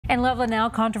And Loveland now,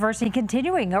 controversy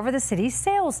continuing over the city's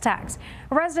sales tax.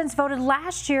 Residents voted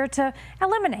last year to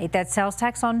eliminate that sales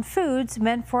tax on foods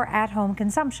meant for at-home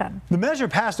consumption. The measure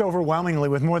passed overwhelmingly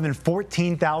with more than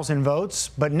 14,000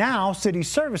 votes, but now city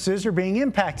services are being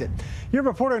impacted. Your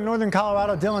reporter in Northern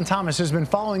Colorado, Dylan Thomas, has been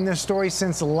following this story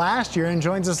since last year and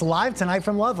joins us live tonight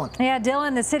from Loveland. Yeah,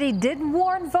 Dylan, the city did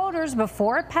warn voters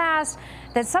before it passed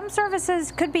that some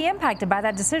services could be impacted by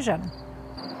that decision.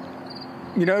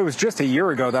 You know, it was just a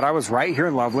year ago that I was right here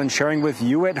in Loveland sharing with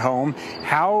you at home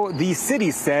how the city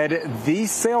said the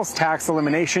sales tax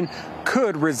elimination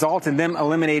could result in them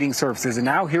eliminating services. And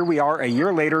now here we are a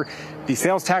year later. The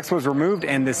sales tax was removed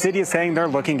and the city is saying they're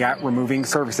looking at removing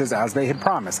services as they had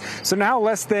promised. So now,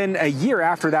 less than a year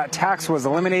after that tax was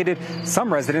eliminated,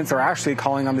 some residents are actually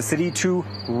calling on the city to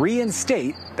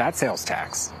reinstate that sales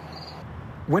tax.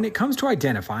 When it comes to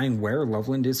identifying where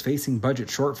Loveland is facing budget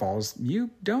shortfalls,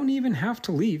 you don't even have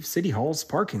to leave City Hall's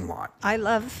parking lot. I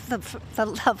love the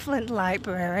Loveland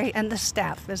Library, and the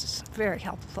staff is very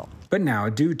helpful. But now,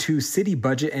 due to city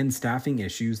budget and staffing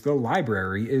issues, the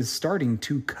library is starting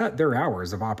to cut their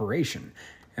hours of operation,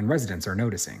 and residents are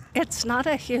noticing. It's not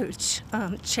a huge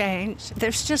change.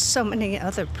 There's just so many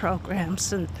other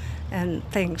programs and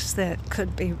things that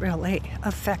could be really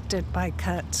affected by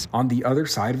cuts. On the other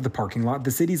side of the parking lot,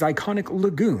 the city's iconic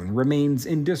lagoon remains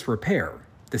in disrepair.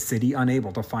 The city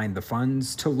unable to find the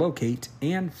funds to locate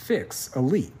and fix a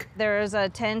leak. There's a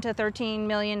 $10 to $13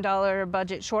 million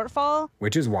budget shortfall.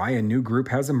 Which is why a new group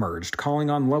has emerged calling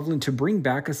on Loveland to bring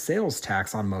back a sales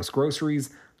tax on most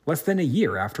groceries less than a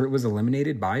year after it was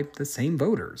eliminated by the same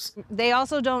voters. They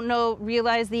also don't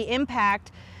realize the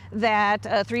impact that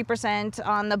 3%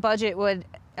 on the budget would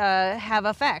have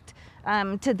effect.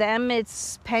 To them,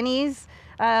 it's pennies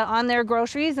on their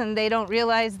groceries, and they don't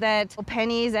realize that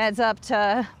pennies adds up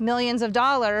to millions of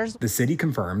dollars. The city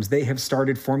confirms they have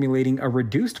started formulating a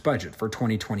reduced budget for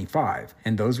 2025,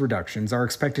 and those reductions are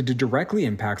expected to directly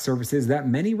impact services that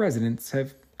many residents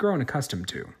have grown accustomed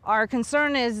to. Our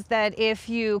concern is that if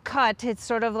you cut, it's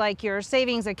sort of like your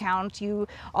savings account. You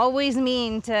always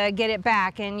mean to get it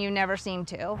back and you never seem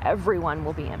to. Everyone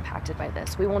will be impacted by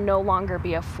this. We will no longer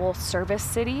be a full service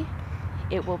city.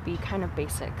 It will be kind of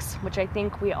basics, which I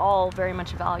think we all very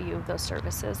much value those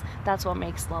services. That's what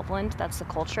makes Loveland, that's the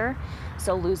culture.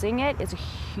 So losing it has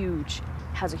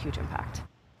a huge impact.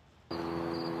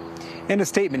 In a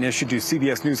statement issued to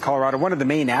CBS News Colorado, one of the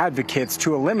main advocates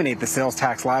to eliminate the sales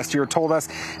tax last year told us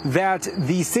that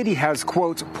the city has,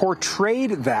 quote,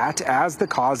 portrayed that as the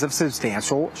cause of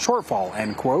substantial shortfall,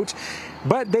 end quote.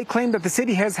 But they claim that the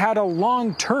city has had a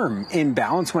long-term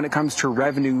imbalance when it comes to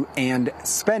revenue and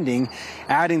spending,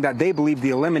 adding that they believe the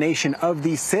elimination of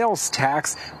the sales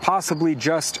tax possibly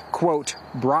just, quote,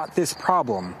 brought this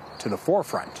problem to the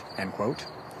forefront, end quote.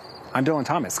 I'm Dylan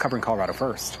Thomas, covering Colorado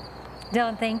First.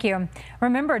 Dylan, thank you.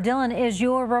 Remember, Dylan is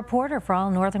your reporter for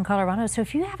all Northern Colorado, so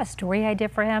if you have a story idea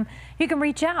for him, you can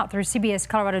reach out through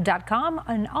cbscolorado.com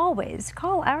and always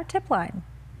call our tip line.